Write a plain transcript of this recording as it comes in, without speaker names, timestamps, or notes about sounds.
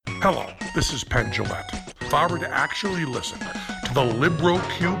Hello, this is Penn Jillette. If I were to actually listen to the Libro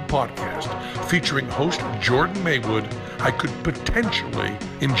Cube podcast featuring host Jordan Maywood, I could potentially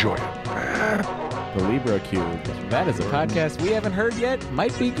enjoy it. The Libro Cube. That is a podcast we haven't heard yet.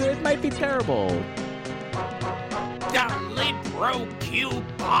 Might be good, might be terrible. The Libro Cube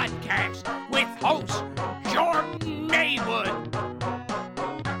podcast with host Jordan Maywood.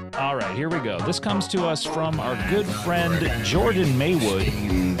 All right, here we go. This comes to us from our good friend Jordan Maywood.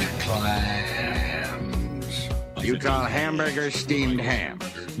 Steamed clams. You call hamburgers steamed ham?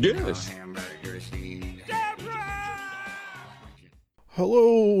 Yes.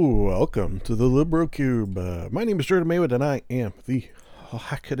 Hello, welcome to the Libro Cube. My name is Jordan Maywood, and I am the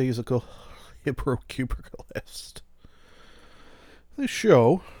lackadaisical Libro Cubicalist. This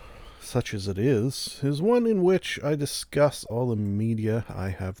show, such as it is one in which I discuss all the media I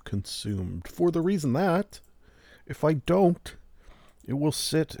have consumed, for the reason that, if I don't, it will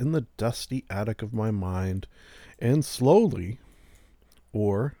sit in the dusty attic of my mind and slowly,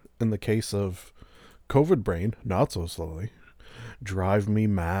 or in the case of COVID brain, not so slowly, drive me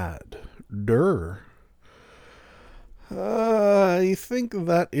mad. I think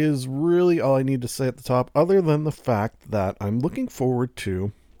that is really all I need to say at the top, other than the fact that I'm looking forward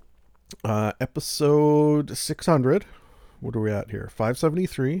to episode 600. What are we at here?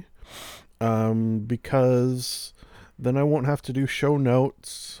 573. Because then I won't have to do show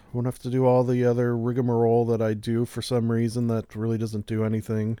notes. Won't have to do all the other rigmarole that I do for some reason that really doesn't do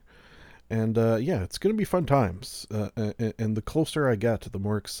anything. And yeah, it's going to be fun times. And the closer I get, the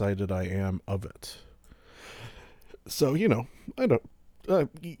more excited I am of it. So, I don't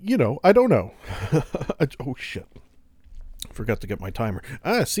know. Oh, shit. Forgot to get my timer.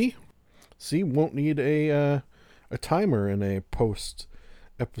 See, won't need a timer in a post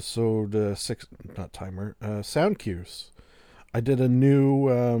episode 6, not timer, sound cues. I did a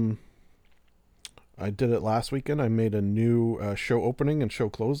new, I did it last weekend. I made a new show opening and show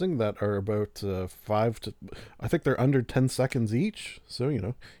closing that are about I think they're under 10 seconds each. So,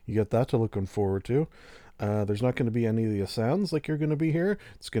 you get that to looking forward to. There's not going to be any of the sounds like you're going to be here.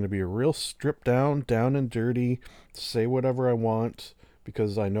 It's going to be a real stripped down and dirty, say whatever I want,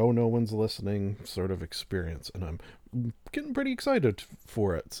 because I know no one's listening sort of experience. And I'm getting pretty excited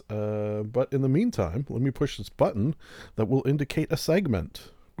for it. But in the meantime, let me push this button that will indicate a segment,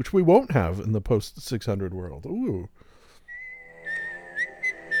 which we won't have in the post-600 world. Ooh.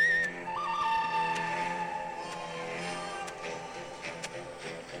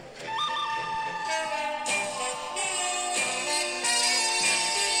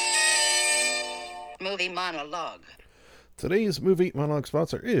 Movie monologue. Today's movie monologue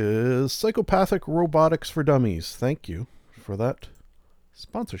sponsor is Psychopathic Robotics for Dummies. Thank you for that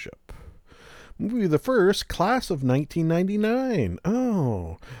sponsorship. Movie The First, Class of 1999.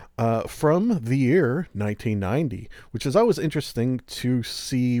 From the year 1990, which is always interesting to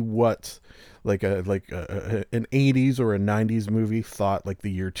see what an 80s or a 90s movie thought like the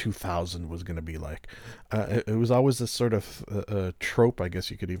year 2000 was going to be like. It was always this sort of trope, I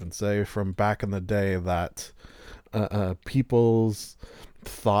guess you could even say, from back in the day that people's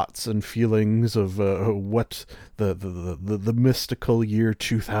thoughts and feelings of what the mystical year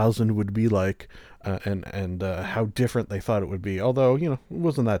 2000 would be like, and how different they thought it would be, although it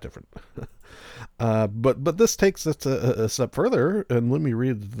wasn't that different. But this takes it a step further, and let me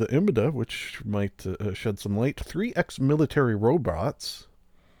read the IMDb, which might shed some light. 3 ex-military robots.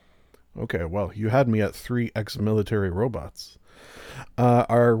 Okay, well, you had me at 3 ex-military robots.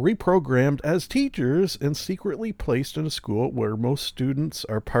 Are reprogrammed as teachers and secretly placed in a school where most students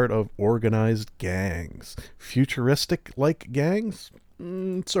are part of organized gangs. Futuristic-like gangs?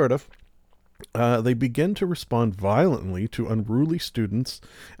 Sort of. They begin to respond violently to unruly students,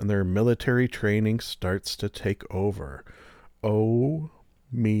 and their military training starts to take over. Oh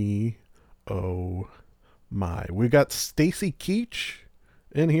me, oh my. We got Stacy Keach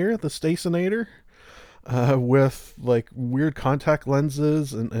in here, the Stacionator. With like weird contact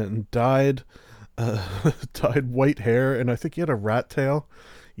lenses and dyed white hair, and I think he had a rat tail.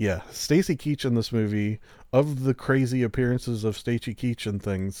 Yeah, Stacy Keach in this movie. Of the crazy appearances of Stacy Keach and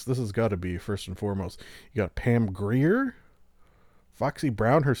things, this has got to be first and foremost. You got Pam Grier, Foxy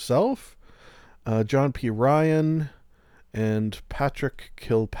Brown herself, John P. Ryan, and Patrick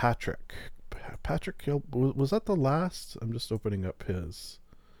Kilpatrick. Was that the last? I'm just opening up his.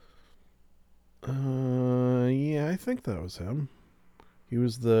 Yeah, I think that was him. He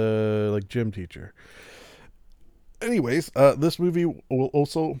was the gym teacher. Anyways, this movie will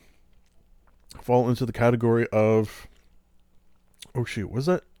also fall into the category of, oh shoot, was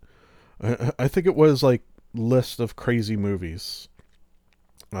it? I think it was list of crazy movies.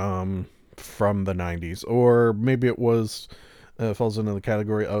 from the 90s, or maybe it was falls into the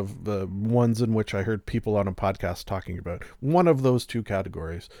category of the ones in which I heard people on a podcast talking about. One of those two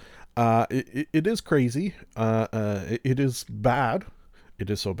categories. It is crazy. It is bad. It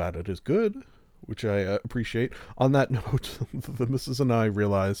is so bad it is good, which I appreciate. On that note, the missus and I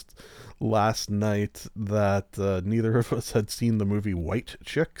realized last night that neither of us had seen the movie White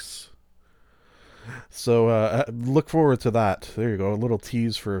Chicks. So look forward to that. There you go. A little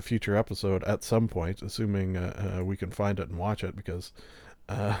tease for a future episode at some point, assuming we can find it and watch it, because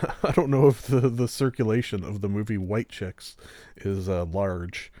I don't know if the circulation of the movie White Chicks is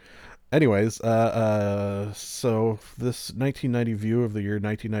large. Anyways, so this 1990 view of the year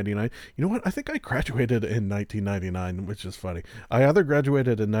 1999. You know what? I think I graduated in 1999, which is funny. I either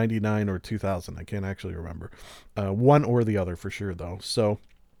graduated in 99 or 2000. I can't actually remember. One or the other for sure, though. So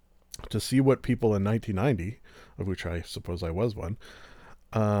to see what people in 1990, of which I suppose I was one,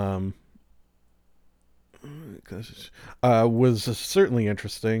 was certainly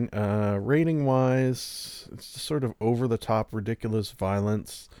interesting. Rating wise, it's sort of over the top, ridiculous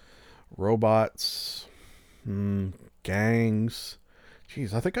violence, robots, gangs.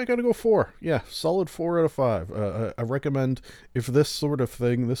 Jeez, I think I gotta go 4. Yeah, solid 4 out of 5. I recommend, if this sort of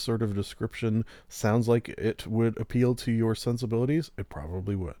thing, this sort of description sounds like it would appeal to your sensibilities, it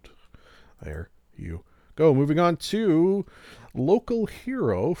probably would. There you go. Moving on to Local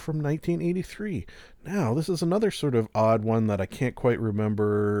Hero from 1983. Now, this is another sort of odd one that I can't quite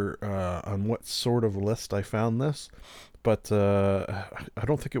remember on what sort of list I found this, but I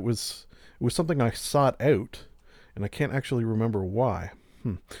don't think it was something I sought out, and I can't actually remember why.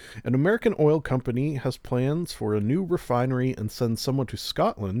 An American oil company has plans for a new refinery and sends someone to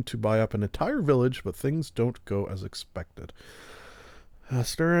Scotland to buy up an entire village, but things don't go as expected.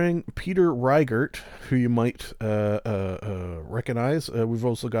 Starring Peter Reigert, who you might recognize. We've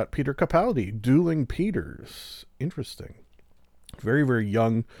also got Peter Capaldi, Dueling Peters. Interesting. Very, very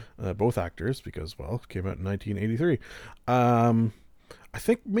young, both actors, because, well, came out in 1983. I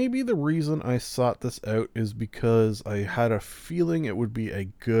think maybe the reason I sought this out is because I had a feeling it would be a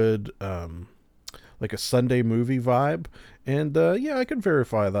good, like a Sunday movie vibe. And, yeah, I can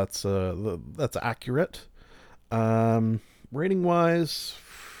verify that's accurate. Rating wise,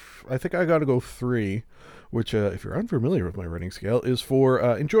 I think I gotta go 3, which, if you're unfamiliar with my rating scale, is for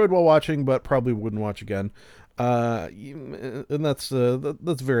enjoyed while watching, but probably wouldn't watch again. And that's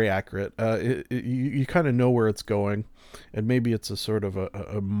very accurate. You kind of know where it's going, and maybe it's a sort of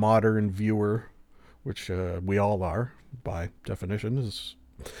a modern viewer, which we all are by definition. Is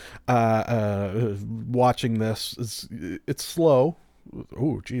watching this it's slow.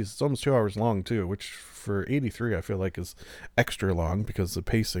 Oh, geez, it's almost 2 hours long too, which for 83 I feel like is extra long, because the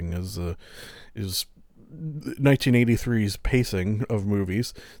pacing is 1983's pacing of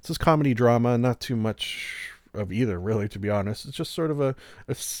movies. It's this comedy drama, not too much of either, really, to be honest. It's just sort of a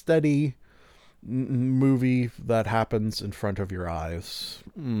steady movie that happens in front of your eyes.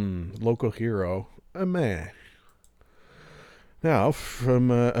 Local Hero, meh. Now, from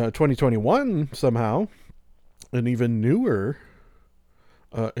 2021, somehow, an even newer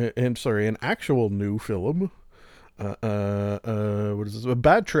an actual new film. What is this? A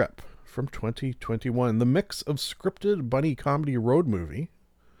Bad Trip from 2021. The mix of scripted bunny comedy road movie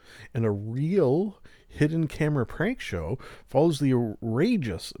and a real hidden camera prank show follows the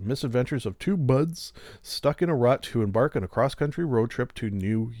outrageous misadventures of two buds stuck in a rut who embark on a cross-country road trip to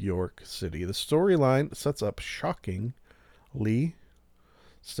New York City. The storyline sets up shockingly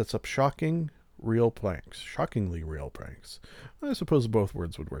shockingly real pranks. I suppose both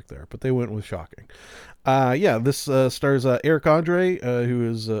words would work there, but they went with shocking. This stars Eric Andre, who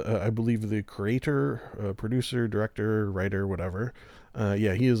is, I believe, the creator, producer, director, writer, whatever.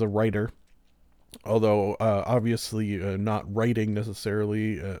 He is a writer, although obviously not writing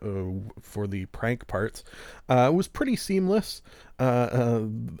necessarily for the prank parts. It was pretty seamless. I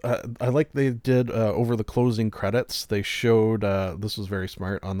like they did over the closing credits. They showed, this was very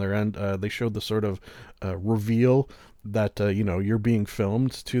smart on their end, they showed the sort of reveal that you're being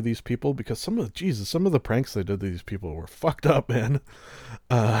filmed to these people, because some of the pranks they did to these people were fucked up, man.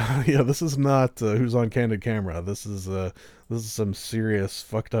 This is not Who's on Candid Camera. This is some serious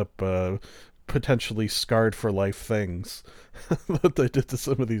fucked up, potentially scarred for life things that they did to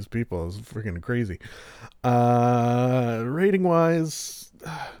some of these people. It was freaking crazy. Rating wise,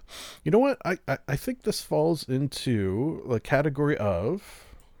 you know what? I think this falls into the category of,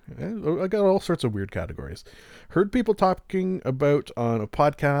 I got all sorts of weird categories. Heard people talking about on a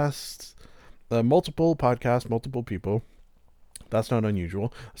podcast, multiple people That's not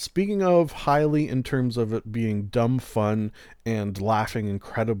unusual. Speaking of highly in terms of it being dumb fun and laughing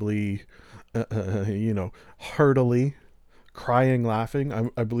incredibly, heartily, crying,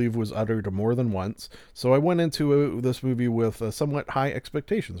 laughing, I believe was uttered more than once. So I went into this movie with somewhat high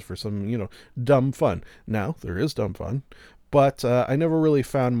expectations for some, dumb fun. Now, there is dumb fun, but I never really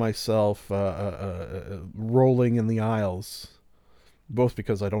found myself rolling in the aisles, both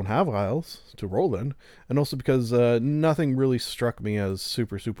because I don't have aisles to roll in, and also because nothing really struck me as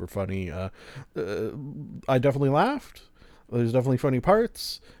super, super funny. I definitely laughed. There's definitely funny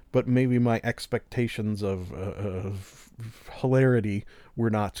parts, but maybe my expectations of hilarity were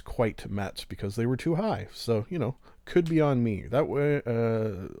not quite met because they were too high. So, could be on me. That way,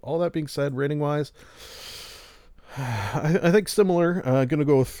 all that being said, rating wise, I think similar. Gonna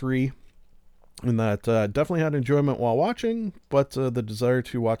go with 3. In that, definitely had enjoyment while watching, but the desire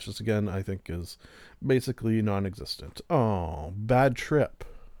to watch this again, I think, is basically non-existent. Oh, bad trip.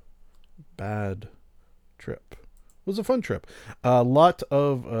 Bad trip. It was a fun trip. A lot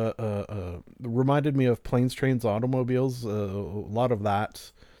of reminded me of Planes, Trains, Automobiles. A lot of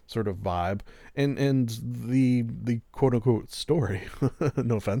that sort of vibe, and the quote unquote story,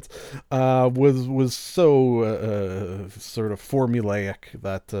 no offense, was so sort of formulaic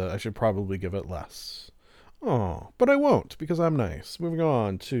that I should probably give it less. Oh, but I won't because I'm nice. Moving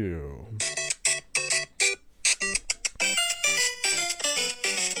on to.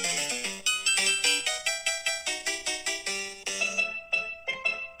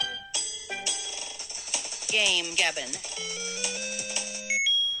 Game Gabbin.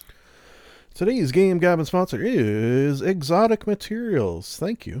 Today's Game Gabbin sponsor is Exotic Materials.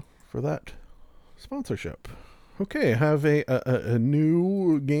 Thank you for that sponsorship. Okay, I have a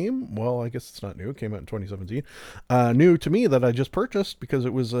new game. Well, I guess it's not new. It came out in 2017. New to me that I just purchased because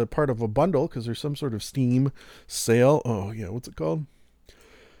it was a part of a bundle because there's some sort of Steam sale. Oh, yeah, what's it called?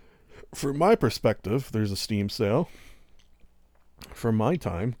 From my perspective, there's a Steam sale. From my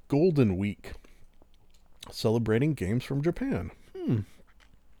time, Golden Week. Celebrating games from Japan.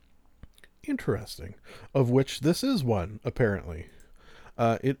 Interesting. Of which this is one, apparently.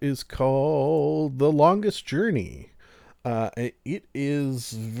 It is called The Longest Journey. It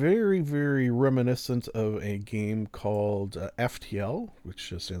is very, very reminiscent of a game called FTL,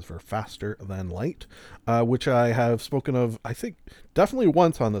 which stands for Faster Than Light, which I have spoken of, I think, definitely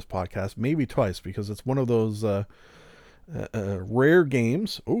once on this podcast, maybe twice, because it's one of those rare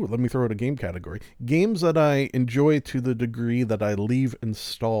games. Oh, let me throw out a game category. Games that I enjoy to the degree that I leave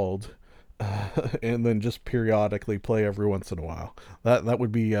installed and then just periodically play every once in a while. That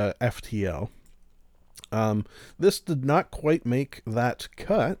would be FTL. This did not quite make that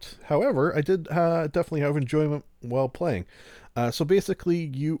cut. However, I did definitely have enjoyment while playing. So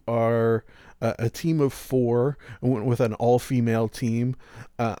basically, you are a team of 4 with an all-female team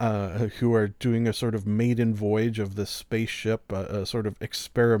who are doing a sort of maiden voyage of this spaceship, a sort of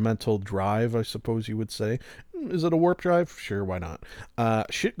experimental drive, I suppose you would say. Is it a warp drive? Sure, why not?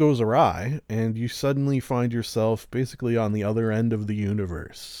 Shit goes awry, and you suddenly find yourself basically on the other end of the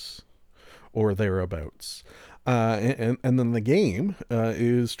universe, or thereabouts. And then the game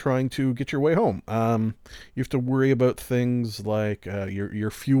is trying to get your way home. You have to worry about things like your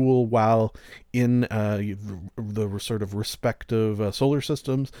fuel while in the sort of respective solar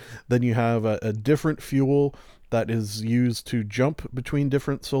systems. Then you have a different fuel that is used to jump between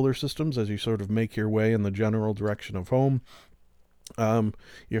different solar systems as you sort of make your way in the general direction of home. You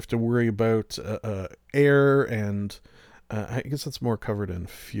have to worry about air and I guess that's more covered in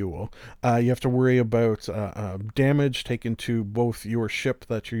fuel. You have to worry about damage taken to both your ship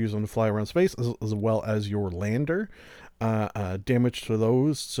that you're using to fly around space as well as your lander. Damage to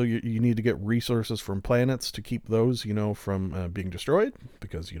those. So you need to get resources from planets to keep those, from being destroyed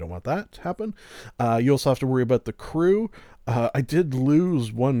because you don't want that to happen. You also have to worry about the crew. I did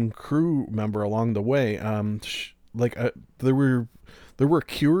lose one crew member along the way. There were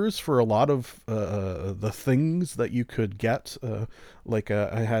cures for a lot of the things that you could get.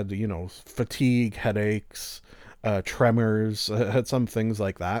 I had, fatigue, headaches, tremors. I had some things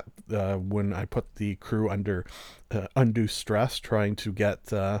like that when I put the crew under undue stress trying to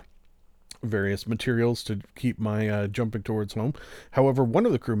get various materials to keep my jumping towards home. However, one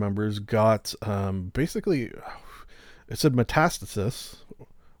of the crew members got basically, it said metastasis.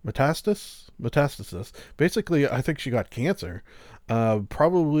 Basically, I think she got cancer.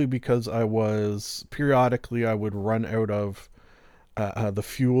 Probably because I would run out of the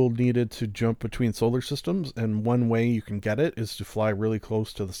fuel needed to jump between solar systems, and one way you can get it is to fly really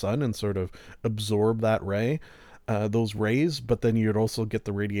close to the sun and sort of absorb that ray. those rays, but then you'd also get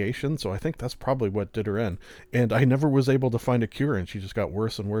the radiation. So I think that's probably what did her in. And I never was able to find a cure, and she just got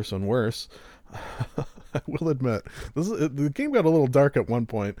worse and worse and worse. I will admit, the game got a little dark at one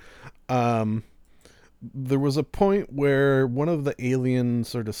point. There was a point where one of the alien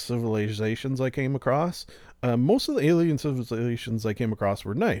sort of civilizations I came across, most of the alien civilizations I came across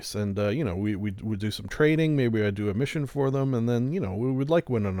were nice. And, we would do some trading. Maybe I'd do a mission for them. And then, we would like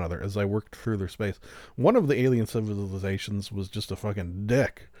one another as I worked through their space. One of the alien civilizations was just a fucking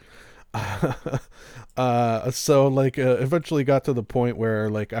dick. Eventually got to the point where,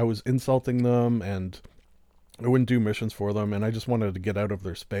 like, I was insulting them and I wouldn't do missions for them, and I just wanted to get out of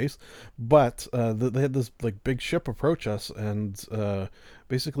their space. But they had this like big ship approach us and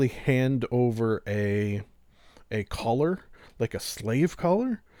basically hand over a collar, like a slave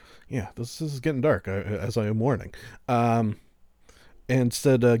collar. Yeah, this is getting dark, as I am warning. And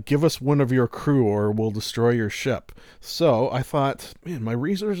said, give us one of your crew or we'll destroy your ship. So I thought, man, my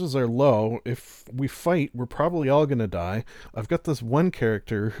resources are low. If we fight, we're probably all going to die. I've got this one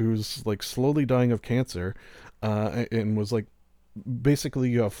character who's like slowly dying of cancer, and was like, basically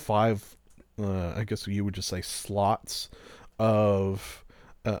you have 5, I guess you would just say slots of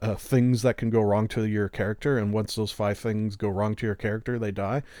things that can go wrong to your character. And once those 5 things go wrong to your character, they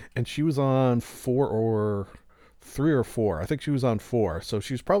die. And she was on 3 or 4. I think she was on 4, so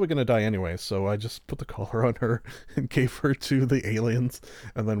she's probably going to die anyway. So I just put the collar on her and gave her to the aliens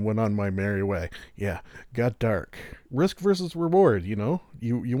and then went on my merry way. Yeah, got dark. Risk versus reward, you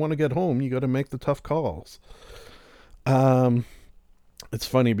want to get home, you got to make the tough calls. It's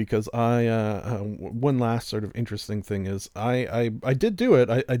funny because one last sort of interesting thing is I did do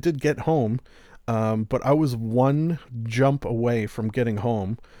it. I did get home, but I was one jump away from getting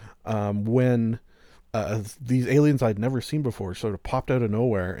home when these aliens I'd never seen before sort of popped out of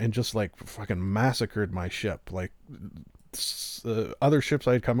nowhere and just like fucking massacred my ship. Like other ships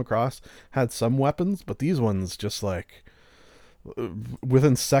I'd come across had some weapons, but these ones just like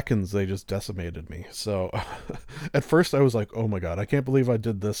within seconds they just decimated me. So at first I was like, oh my god, I can't believe I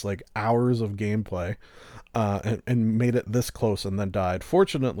did this like hours of gameplay and made it this close and then died.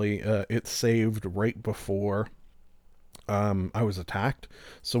 Fortunately, it saved right before I was attacked.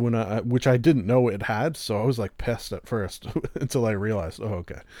 So when which I didn't know it had, so I was like pissed at first until I realized, oh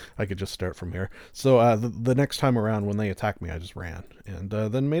okay, I could just start from here. So the next time around when they attacked me, I just ran and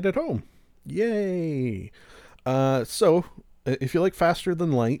then made it home. Yay! So if you like faster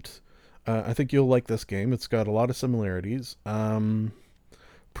than light, I think you'll like this game. It's got a lot of similarities.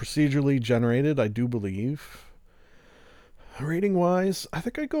 Procedurally generated, I do believe. Rating wise, I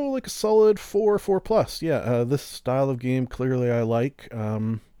think I go like a solid 4+. Yeah, this style of game clearly I like.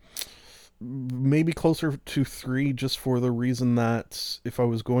 Maybe closer to 3, just for the reason that if I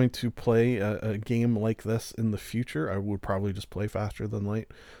was going to play a game like this in the future, I would probably just play faster than light.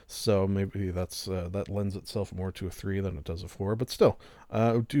 So maybe that lends itself more to a 3 than it does a 4. But still,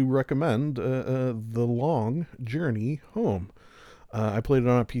 I do recommend the long journey home. I played it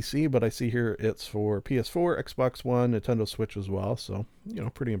on a PC, but I see here it's for PS4, Xbox One, Nintendo Switch as well. So,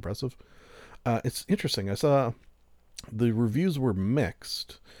 pretty impressive. It's interesting. I saw the reviews were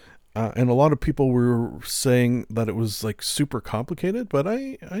mixed. And a lot of people were saying that it was like super complicated, but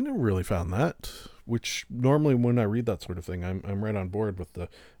I never really found that, which normally when I read that sort of thing, I'm right on board with the,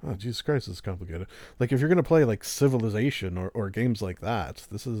 oh, Jesus Christ, this is complicated. Like if you're going to play like Civilization or games like that,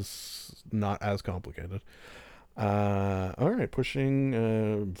 this is not as complicated. All right,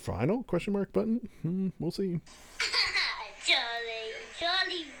 pushing final question mark button. We'll see.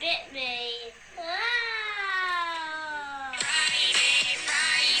 Charlie bit me.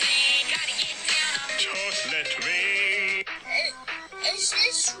 Is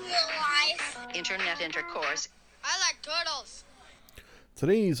this real life? Internet intercourse. I like turtles.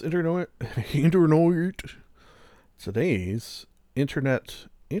 Today's internet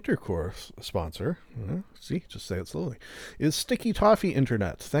intercourse sponsor, just say it slowly, is Sticky Toffee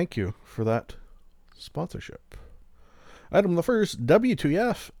Internet. Thank you for that sponsorship. Item the first,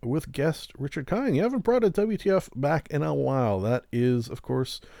 WTF with guest Richard Kine. You haven't brought a WTF back in a while. That is, of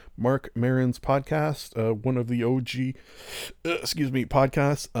course, Mark Maron's podcast, one of the OG,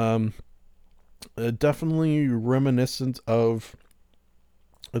 podcasts. Definitely reminiscent of,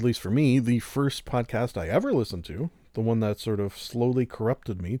 at least for me, the first podcast I ever listened to, the one that sort of slowly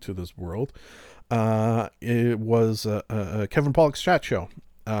corrupted me to this world. It was Kevin Pollak's Chat Show.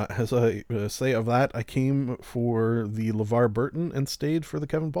 As I say of that, I came for the LeVar Burton and stayed for the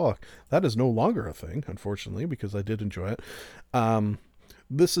Kevin Pollak. That is no longer a thing, unfortunately, because I did enjoy it.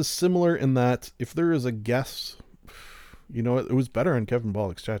 This is similar in that if there is a guest, it was better on Kevin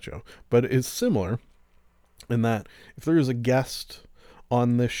Pollak's Chat Show, but it's similar in that if there is a guest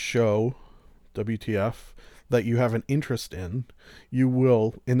on this show, WTF, that you have an interest in, you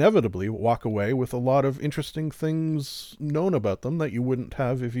will inevitably walk away with a lot of interesting things known about them that you wouldn't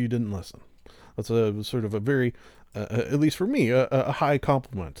have if you didn't listen. That's a sort of a very, at least for me, a high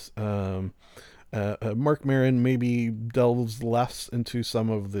compliment. Mark Maron maybe delves less into some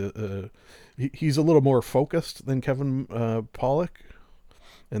of the, he's a little more focused than Kevin Pollak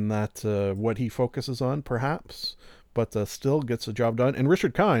in that what he focuses on, perhaps, but still gets the job done. And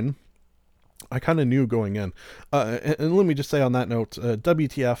Richard Kind, I kind of knew going in. And let me just say on that note,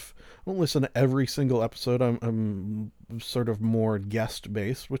 WTF, I don't listen to every single episode. I'm sort of more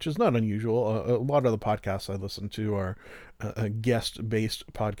guest-based, which is not unusual. A lot of the podcasts I listen to are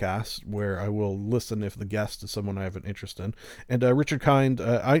guest-based podcasts where I will listen if the guest is someone I have an interest in. And Richard Kind,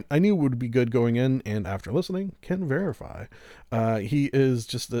 I knew would be good going in, and after listening, can verify. He is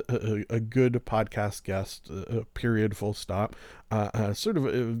just a good podcast guest, period, full stop.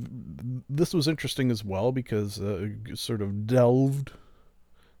 This was interesting as well because sort of delved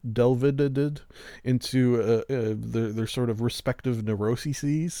into their sort of respective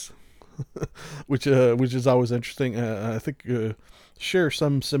neuroses, which is always interesting. I think share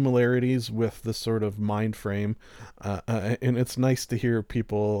some similarities with this sort of mind frame, and it's nice to hear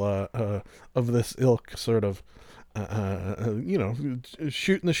people of this ilk sort of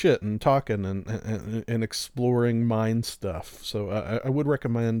shooting the shit and talking and exploring mind stuff. So I would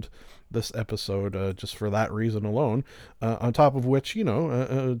recommend this episode just for that reason alone. On top of which,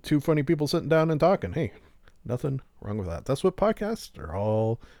 two funny people sitting down and talking. Hey, nothing wrong with that. That's what podcasts are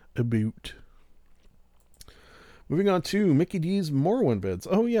all about. Moving on to Mickey D's Morrowind vids.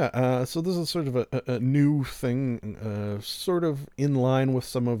 Oh yeah, so this is sort of a new thing, sort of in line with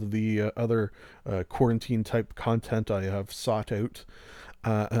some of the other quarantine type content I have sought out.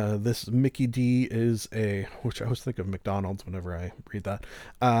 This Mickey D is which I always think of McDonald's whenever I read that,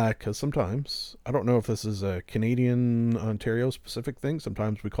 because sometimes, I don't know if this is a Canadian, Ontario specific thing,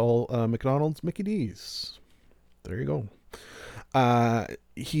 sometimes we call McDonald's Mickey D's. There you go.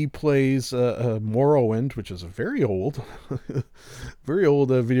 He plays Morrowind, which is a very old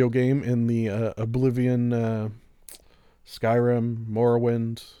video game in the Oblivion, Skyrim,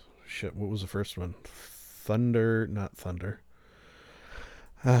 Morrowind. Shit, what was the first one? Not Thunder.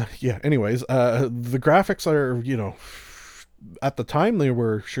 Anyways, the graphics are, at the time they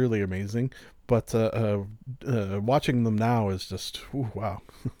were surely amazing, but watching them now is just, wow.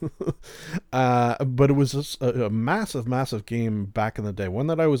 But it was just a massive game back in the day, one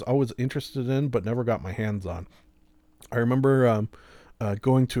that I was always interested in but never got my hands on. I remember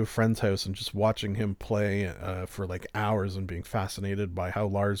going to a friend's house and just watching him play for like hours and being fascinated by how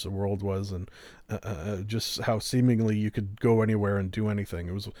large the world was and just how seemingly you could go anywhere and do anything.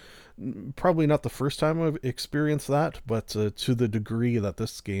 It was probably not the first time I've experienced that, but to the degree that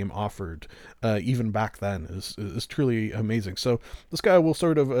this game offered even back then is truly amazing. So this guy will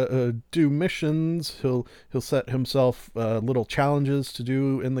sort of do missions. He'll set himself little challenges to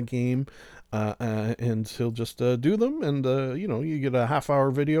do in the game. And he'll just do them, and you get a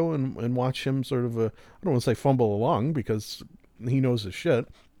half-hour video and watch him sort of I don't want to say fumble along because he knows his shit,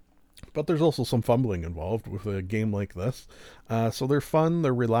 but there's also some fumbling involved with a game like this. So they're fun,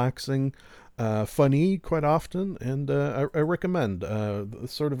 they're relaxing, funny quite often, and I recommend,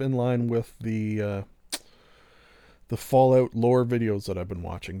 sort of in line with the Fallout lore videos that I've been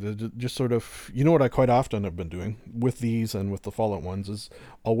watching. Just sort of, what I quite often have been doing with these and with the Fallout ones is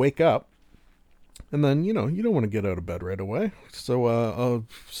I'll wake up, and then, you don't want to get out of bed right away. So I'll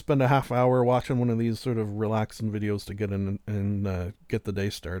spend a half hour watching one of these sort of relaxing videos to get in and get the day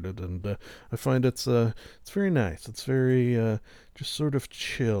started. And I find it's very nice. It's very just sort of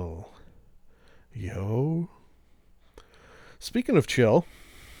chill. Yo. Speaking of chill,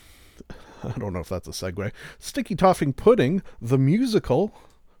 I don't know if that's a segue. Sticky Toffee Pudding, the musical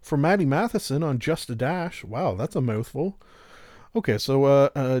for Matty Matheson on Just a Dash. Wow, that's a mouthful. Okay,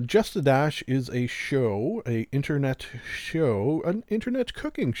 so Just a Dash is an internet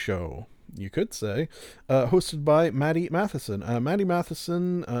cooking show, you could say, hosted by Matty Matheson. Matty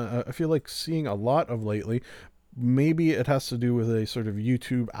Matheson, I feel like seeing a lot of lately. Maybe it has to do with a sort of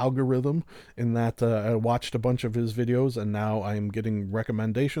YouTube algorithm in that I watched a bunch of his videos and now I'm getting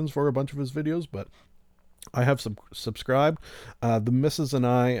recommendations for a bunch of his videos, but I have subscribed. The missus and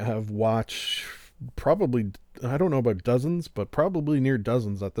I have watched probably, I don't know about dozens, but probably near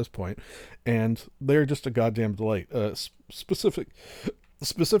dozens at this point, and they're just a goddamn delight.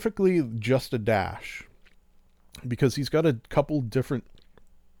 Specifically Just a Dash, because he's got a couple different,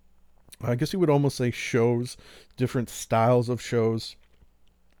 I guess you would almost say shows, different styles of shows.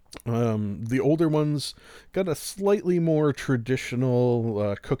 The older ones got a slightly more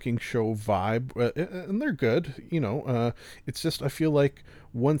traditional cooking show vibe, and they're good. It's just I feel like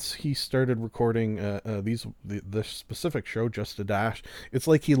once he started recording this specific show, Just a Dash, it's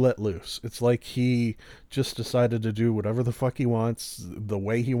like he let loose. It's like he just decided to do whatever the fuck he wants, the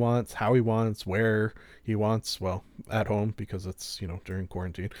way he wants, how he wants, where he wants. Well, at home because it's during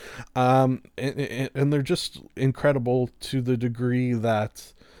quarantine, and they're just incredible to the degree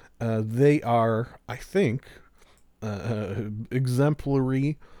that. They are, I think,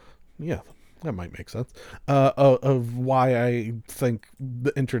 exemplary. Yeah, that might make sense. Of why I think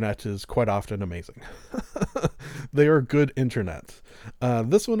the internet is quite often amazing. They are good internet.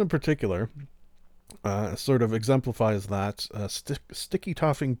 This one in particular sort of exemplifies that. Sticky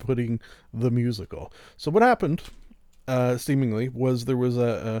Toffee Pudding the musical. So what happened? Seemingly was there was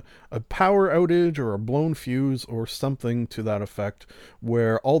a power outage or a blown fuse or something to that effect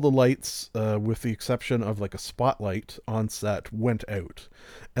where all the lights with the exception of like a spotlight on set went out,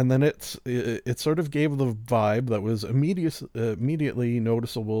 and then it sort of gave the vibe that was immediately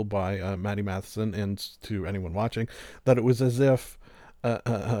noticeable by Matty Matheson and to anyone watching that it was as if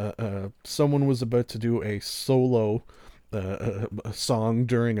someone was about to do a solo a song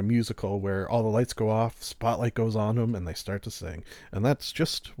during a musical where all the lights go off, spotlight goes on him, and they start to sing. And that's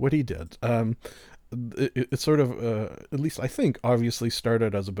just what he did. It sort of, at least I think, obviously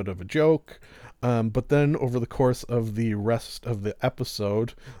started as a bit of a joke. But then over the course of the rest of the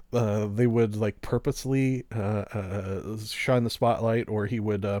episode, they would like purposely shine the spotlight, or he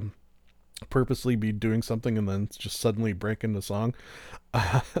would purposely be doing something and then just suddenly break into song.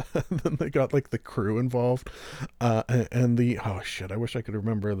 Then they got like the crew involved, and the I wish I could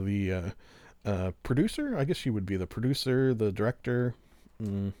remember the producer. I guess she would be the producer, the director.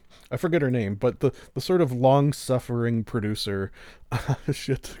 I forget her name, but the sort of long-suffering producer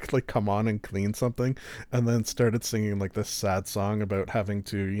should like come on and clean something, and then started singing like this sad song about having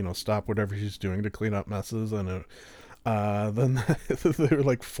to stop whatever she's doing to clean up messes, and then they were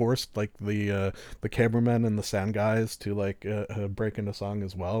like forced like the cameramen and the sound guys to like break into song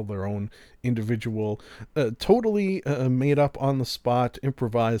as well, their own individual totally made up on the spot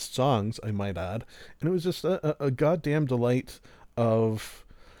improvised songs, I might add. And it was just a goddamn delight of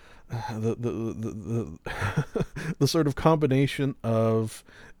the sort of combination of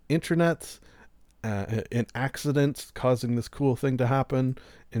internet, an accident causing this cool thing to happen,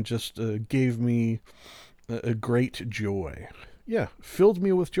 and just gave me a great joy. Yeah, filled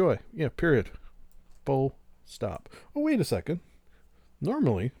me with joy. Yeah, period. Full stop. Oh, wait a second.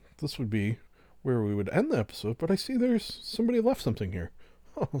 Normally, this would be where we would end the episode, but I see there's somebody left something here.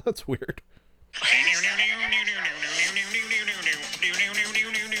 Oh, that's weird.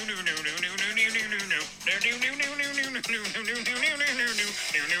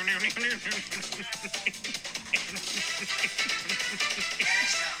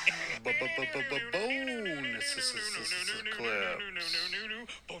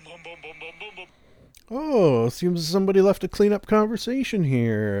 Oh, seems somebody left a cleanup conversation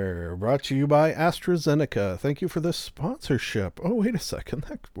here. Brought to you by AstraZeneca. Thank you for this sponsorship. Oh, wait a second.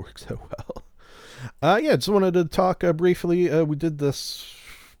 That works out well. Yeah, just wanted to talk briefly. We did this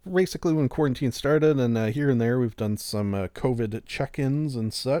basically when quarantine started, and here and there we've done some COVID check-ins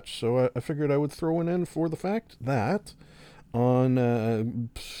and such. So I figured I would throw one in for the fact that on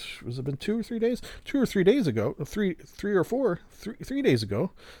was it been 2 or 3 days? 2 or 3 days ago, 3 or 4, 3 days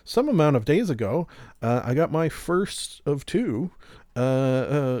ago, some amount of days ago, I got my first of 2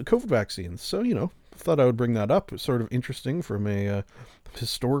 COVID vaccines. So thought I would bring that up. It's sort of interesting from a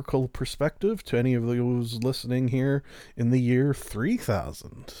historical perspective to any of those listening here in the year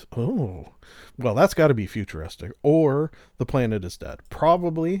 3000. Oh, well, that's got to be futuristic, or the planet is dead.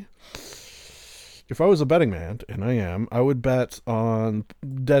 Probably. If I was a betting man, and I am, I would bet on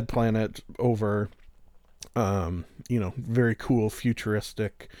Dead Planet over, very cool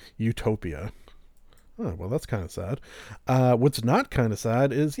futuristic utopia. Oh, well, that's kind of sad. What's not kind of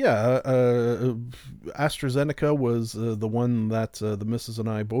sad is, AstraZeneca was the one that the missus and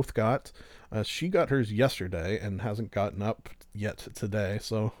I both got. She got hers yesterday and hasn't gotten up yet today,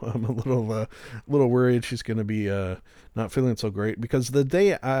 so I'm a little worried she's going to be not feeling so great, because the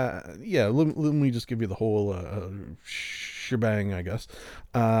day, let me just give you the whole shebang, I guess.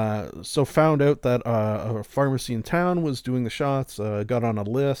 So found out that a pharmacy in town was doing the shots, got on a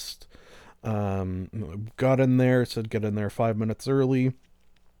list, got in there, said get in there 5 minutes early.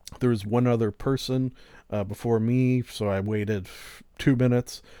 There was one other person before me, so I waited 2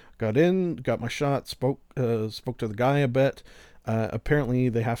 minutes, got in, got my shot, spoke to the guy a bit. Apparently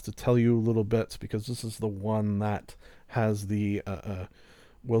they have to tell you a little bit, because this is the one that has the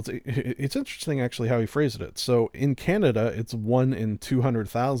Well, it's interesting actually how he phrased it. So in Canada, it's 1 in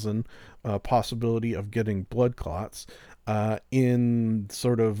 200,000 possibility of getting blood clots. In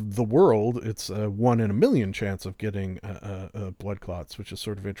sort of the world, it's a 1 in a million chance of getting blood clots, which is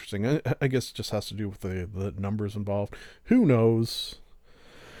sort of interesting. I guess it just has to do with the numbers involved. Who knows?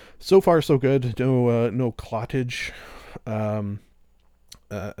 So far, so good. No clottage.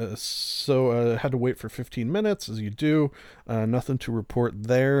 So had to wait for 15 minutes, as you do. Nothing to report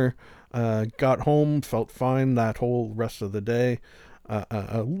there. Got home, felt fine that whole rest of the day.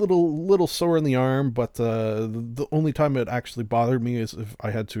 A little sore in the arm, but the only time it actually bothered me is if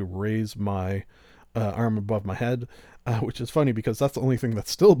I had to raise my arm above my head, which is funny because that's the only thing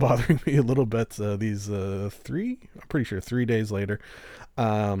that's still bothering me a little bit these 3 days later.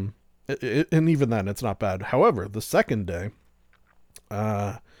 And even then, it's not bad. However, the second day,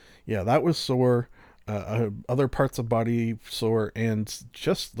 that was sore. Other parts of body sore, and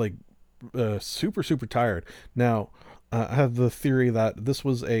just like super tired. Now, I have the theory that this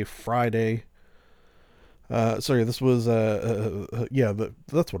was a Friday. That's what it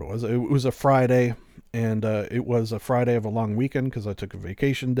was. It was a Friday, and it was a Friday of a long weekend because I took a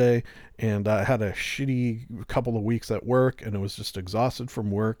vacation day, and I had a shitty couple of weeks at work, and I was just exhausted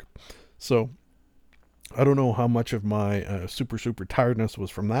from work. So I don't know how much of my super tiredness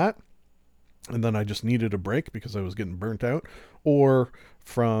was from that, and then I just needed a break because I was getting burnt out, or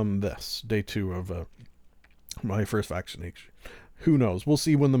from this day 2 of my first vaccination. Who knows? We'll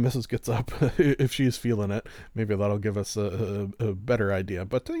see when the missus gets up if she's feeling it. Maybe that'll give us a better idea.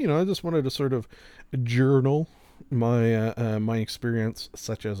 But I just wanted to sort of journal my my experience,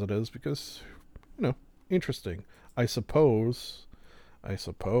 such as it is, because interesting. I suppose,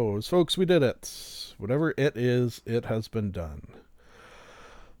 folks, we did it. Whatever it is, it has been done.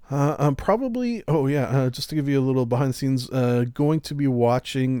 I'm probably, just to give you a little behind the scenes, going to be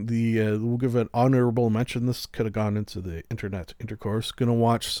watching we'll give an honorable mention. This could have gone into the intercourse. Going to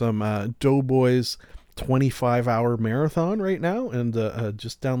watch some Doughboys 25-hour marathon right now, and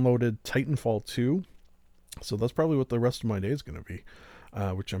just downloaded Titanfall 2. So that's probably what the rest of my day is going to be,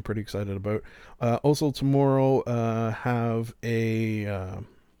 which I'm pretty excited about. Also tomorrow, have a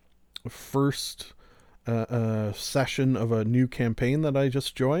first session of a new campaign that I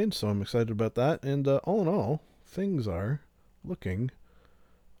just joined, so I'm excited about that. And all in all, things are looking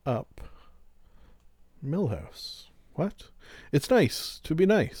up. Millhouse. What? It's nice to be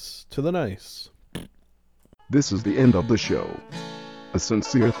nice to the nice. This is the end of the show. A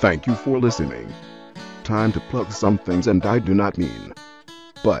sincere thank you for listening. Time to plug some things, and I do not mean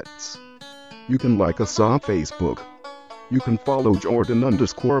butts. You can like us on Facebook. You can follow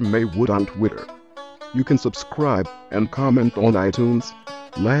Jordan_Maywood on Twitter. You can subscribe and comment on iTunes.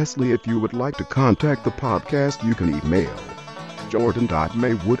 Lastly, if you would like to contact the podcast, you can email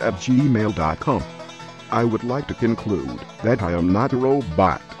jordan.maywood@gmail.com. I would like to conclude that I am not a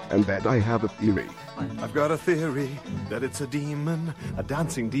robot and that I have a theory. I've got a theory that it's a demon, a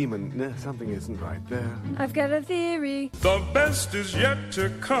dancing demon. Nah, something isn't right there. I've got a theory. The best is yet to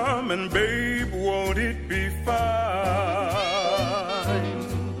come, and babe, won't it be fine?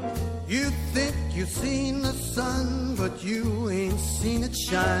 You think you've seen the sun, but you ain't seen it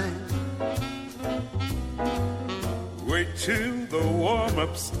shine. Wait till the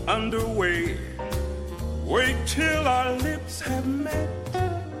warm-up's underway. Wait till our lips have met.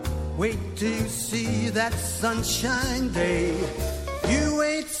 Wait till you see that sunshine day. You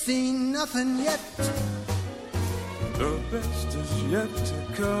ain't seen nothing yet. The best is yet to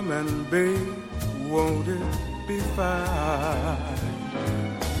come, and babe, won't it be fine?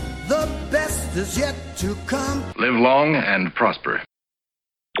 The best is yet to come. Live long and prosper.